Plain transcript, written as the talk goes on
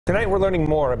Tonight we're learning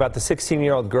more about the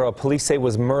 16-year-old girl police say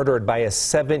was murdered by a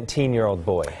 17-year-old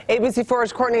boy.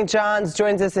 ABC4's Courtney Johns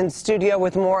joins us in studio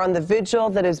with more on the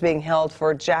vigil that is being held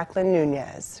for Jacqueline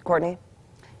Nunez. Courtney?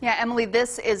 Yeah, Emily,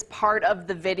 this is part of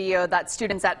the video that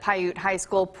students at Paiute High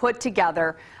School put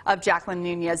together of Jacqueline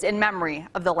Nunez in memory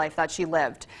of the life that she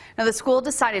lived. Now, the school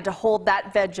decided to hold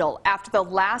that vigil after the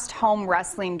last home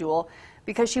wrestling duel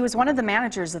because she was one of the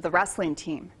managers of the wrestling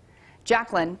team.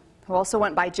 Jacqueline, who also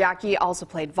went by Jackie, also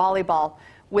played volleyball,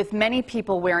 with many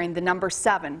people wearing the number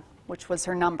 7, which was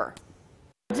her number.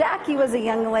 Jackie was a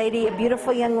young lady, a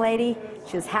beautiful young lady.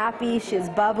 She was happy, she was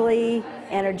bubbly,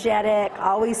 energetic,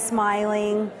 always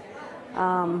smiling.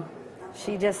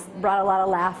 She just brought a lot of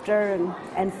laughter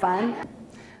and fun.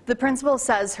 The principal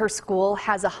says her school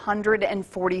has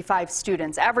 145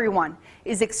 students. Everyone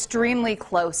is extremely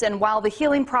close, and while the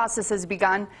healing process has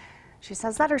begun, she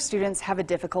says that her students have a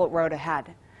difficult road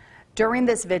ahead. During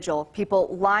this vigil,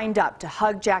 people lined up to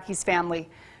hug Jackie's family,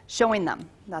 showing them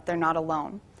that they're not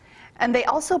alone. And they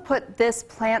also put this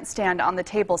plant stand on the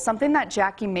table, something that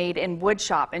Jackie made in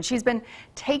woodshop, and she's been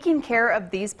taking care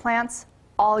of these plants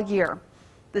all year.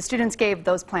 The students gave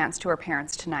those plants to her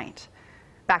parents tonight.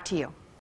 Back to you.